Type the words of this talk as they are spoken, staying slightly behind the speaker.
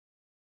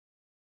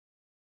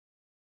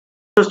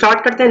तो स्टार्ट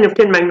करते हैं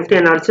Nifty and bank Nifty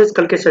analysis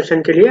कल के सेशन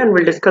के लिए and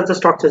will discuss the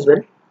stocks as well.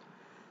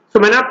 सो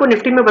मैंने आपको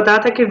निफ्टी में बताया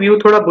था कि व्यू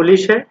थोड़ा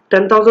बुलिश है।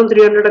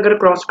 10,300 अगर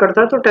क्रॉस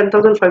करता है तो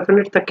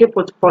 10,500 तक के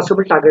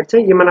पॉसिबल टारगेट्स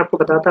है, ये मैंने आपको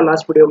बताया था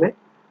लास्ट वीडियो में।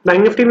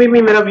 बैंक निफ्टी में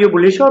भी मेरा व्यू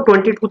बुलिश है और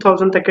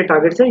 22,000 तक के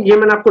टारगेट्स है, ये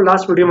मैंने आपको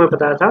लास्ट वीडियो में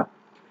बताया था।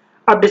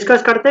 अब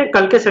डिस्कस करते हैं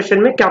कल के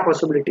सेशन में क्या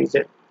पॉसिबिलिटीज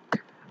है।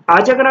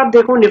 आज अगर आप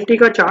देखो निफ्टी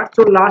का चार्ट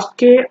तो लास्ट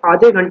के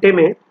आधे घंटे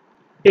में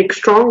एक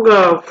स्ट्रॉन्ग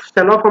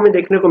सेल ऑफ हमें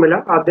देखने को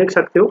मिला, आप देख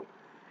सकते हो।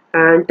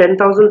 एंड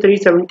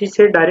 10,370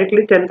 से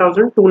डायरेक्टली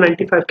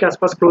 10,295 के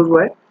आसपास क्लोज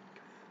हुआ है।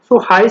 सो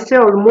हाई से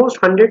ऑलमोस्ट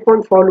 100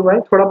 पॉइंट फॉल हुआ है,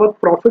 थोड़ा बहुत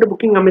प्रॉफिट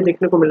बुकिंग हमें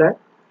देखने को मिला है।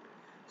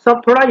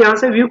 सब थोड़ा यहाँ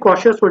से व्यू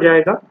कॉशियस हो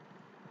जाएगा।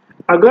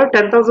 अगर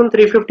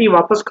 10,350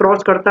 वापस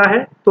क्रॉस करता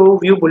है तो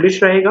व्यू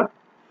बुलिश रहेगा।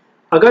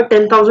 अगर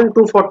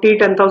 10,240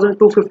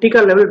 10,250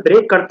 का लेवल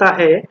ब्रेक करता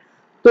है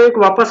तो एक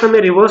वापस हमें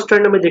रिवर्स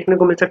ट्रेंड हमें देखने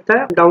को मिल सकता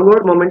है,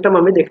 डाउनवर्ड मोमेंटम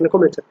हमें देखने को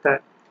मिल सकता है।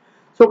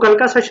 सो कल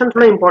का सेशन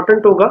थोड़ा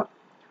इंपॉर्टेंट होगा,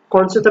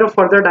 कौन सी तरफ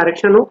फर्दर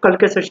डायरेक्शन हो कल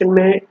के सेशन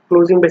में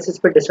क्लोजिंग बेसिस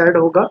पे डिसाइड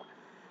होगा।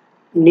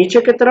 नीचे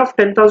की तरफ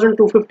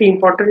 10,250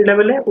 इंपॉर्टेंट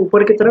लेवल है,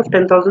 ऊपर की तरफ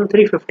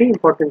 10,350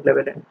 इंपॉर्टेंट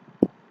लेवल है।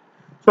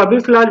 तो अभी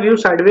फिलहाल व्यू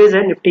साइडवेज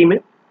है निफ्टी में।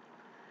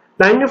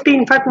 बैंक निफ्टी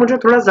इनफैक्ट मुझे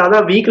थोड़ा ज्यादा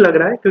वीक लग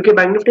रहा है, क्योंकि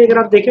बैंक निफ्टी अगर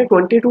आप देखें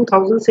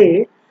 22,000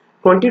 से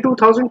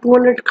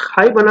 22,200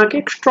 हाई बना के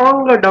एक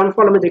स्ट्रॉन्ग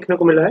डाउनफॉल हमें देखने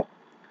को मिला है।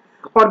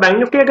 और बैंक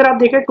निफ्टी अगर आप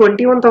देखें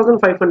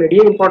 21,500,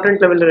 ये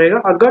इंपॉर्टेंट लेवल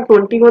रहेगा। अगर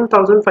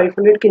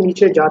 21,500 के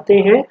नीचे जाते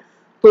हैं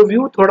तो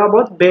व्यू थोड़ा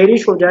बहुत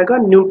बेरिश हो जाएगा,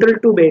 न्यूट्रल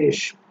टू बेरिश।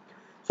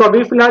 सो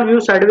अभी फिलहाल व्यू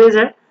साइडवेज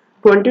है।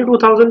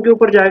 22,000 के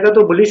ऊपर जाएगा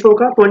तो बुलिश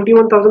होगा,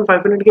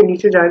 21,500 के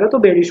नीचे जाएगा तो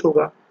बेरिश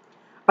होगा।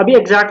 अभी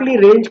एग्जैक्टली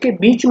रेंज के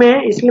बीच में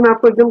है, इसलिए मैं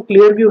आपको एकदम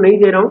क्लियर व्यू नहीं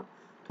दे रहा हूँ,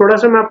 थोड़ा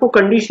सा मैं आपको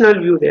कंडीशनल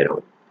व्यू दे रहा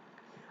हूँ।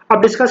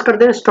 अब डिस्कस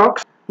करते हैं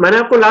स्टॉक्स। मैंने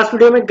आपको लास्ट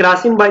वीडियो में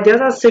ग्रासिम बाय दिया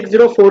था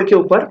 604 के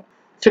ऊपर,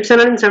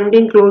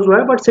 617 क्लोज हुआ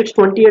है बट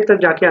 628 तक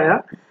जाके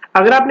आया।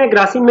 अगर आपने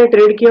ग्रासिम में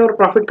ट्रेड किया और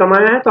प्रॉफिट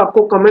कमाया है तो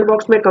आपको कमेंट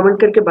बॉक्स में कमेंट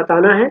करके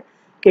बताना है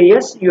कि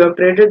yes you have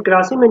traded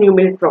Grasim and you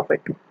made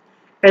profit.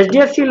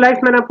 HDFC life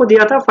मैंने आपको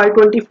दिया था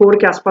 524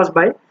 के आसपास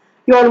बाय,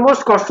 ये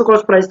almost cost to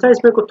cost price था,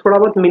 इसमें कुछ थोड़ा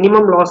बहुत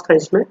मिनिमम लॉस था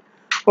इसमें।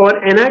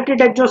 और एनआईटी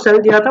टेक जो सेल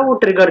दिया था वो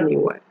ट्रिगर नहीं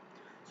हुआ है।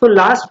 सो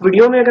लास्ट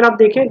वीडियो में अगर आप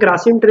देखें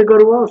ग्रासिम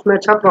ट्रिगर हुआ, उसमें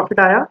अच्छा प्रॉफिट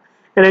आया।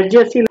 And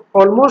HDFC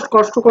almost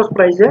cost to cost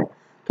price है,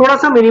 थोड़ा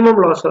सा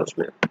मिनिमम लॉस है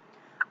उसमें।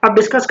 अब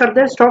डिस्कस करते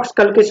हैं स्टॉक्स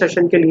कल के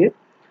सेशन के लिए।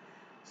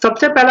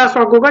 सबसे पहला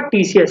स्टॉक होगा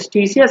टीसीएस।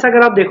 टीसीएस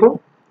अगर आप देखो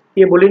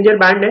ये बोलिंजर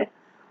बैंड है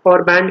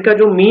और बैंड का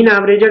जो मीन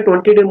एवरेज है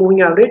 20 डे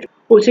मूविंग एवरेज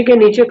उसी के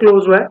नीचे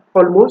क्लोज हुआ है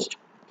ऑलमोस्ट।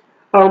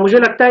 मुझे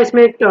लगता है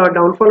इसमें एक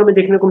डाउनफॉल हमें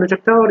देखने को मिल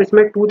सकता है और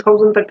इसमें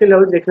 2000 तक के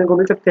लेवल देखने को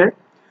मिल सकते हैं।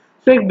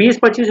 तो एक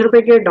 20-25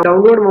 रुपए के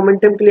डाउनवर्ड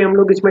मोमेंटम के लिए हम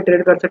लोग इसमें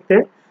ट्रेड कर सकते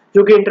हैं,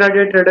 जो कि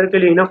इंट्राडे ट्रेडर के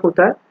लिए इनफ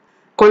होता है।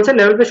 कौन से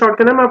लेवल पे शॉर्ट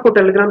करना है मैं आपको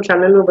टेलीग्राम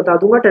चैनल में बता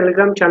दूंगा,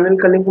 टेलीग्राम चैनल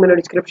का लिंक मैंने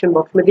डिस्क्रिप्शन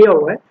बॉक्स में दिया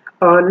हुआ है।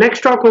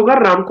 नेक्स्ट स्टॉक होगा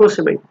रामको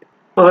सीमेंट।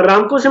 और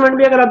रामको सीमेंट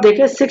भी अगर आप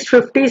देखें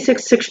 650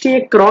 660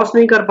 एक क्रॉस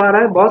नहीं कर पा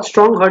रहा है, बहुत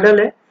स्ट्रॉन्ग हर्डल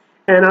है।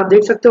 एंड आप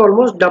देख सकते हो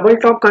almost double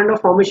top kind of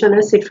formation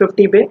है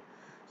 650 पे।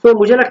 सो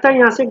मुझे लगता है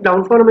यहाँ से एक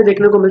डाउनफॉल हमें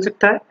देखने को मिल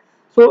सकता है।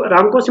 सो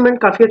रामको सीमेंट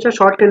काफी अच्छा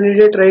शॉर्ट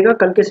कैंडिडेट रहेगा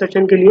कल के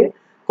सेशन के लिए।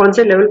 कौन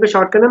से लेवल पे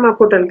शॉर्ट करना है मैं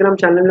आपको टेलीग्राम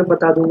चैनल में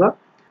बता दूंगा।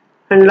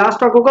 एंड लास्ट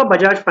स्टॉक होगा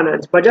बजाज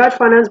फाइनेंस। बजाज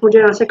फाइनेंस मुझे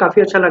यहाँ से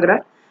काफी अच्छा लग रहा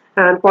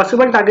है एंड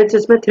पॉसिबल टारगेट्स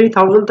इसमें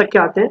 3000 तक के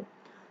आते हैं।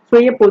 सो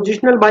ये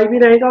पोजिशनल बाई भी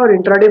रहेगा और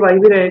इंट्राडे बाई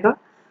भी रहेगा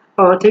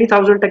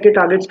 3000 तक के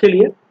टारगेट्स के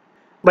लिए।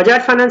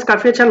 बजाज फाइनेंस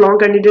काफी अच्छा लॉन्ग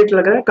कैंडिडेट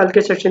लग रहा है कल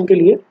के सेशन के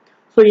लिए।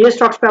 सो ये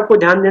स्टॉक्स पे आपको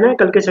ध्यान देना है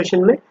कल के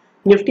सेशन में।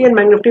 निफ्टी एंड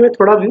बैंक निफ्टी में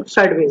थोड़ा व्यू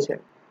साइडवेज है।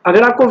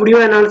 अगर आपको वीडियो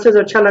एनालिसिस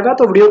अच्छा लगा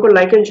तो वीडियो को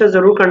लाइक एंड शेयर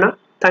जरूर करना।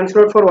 Thanks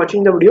lot for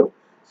watching the video.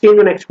 C you in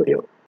the next video.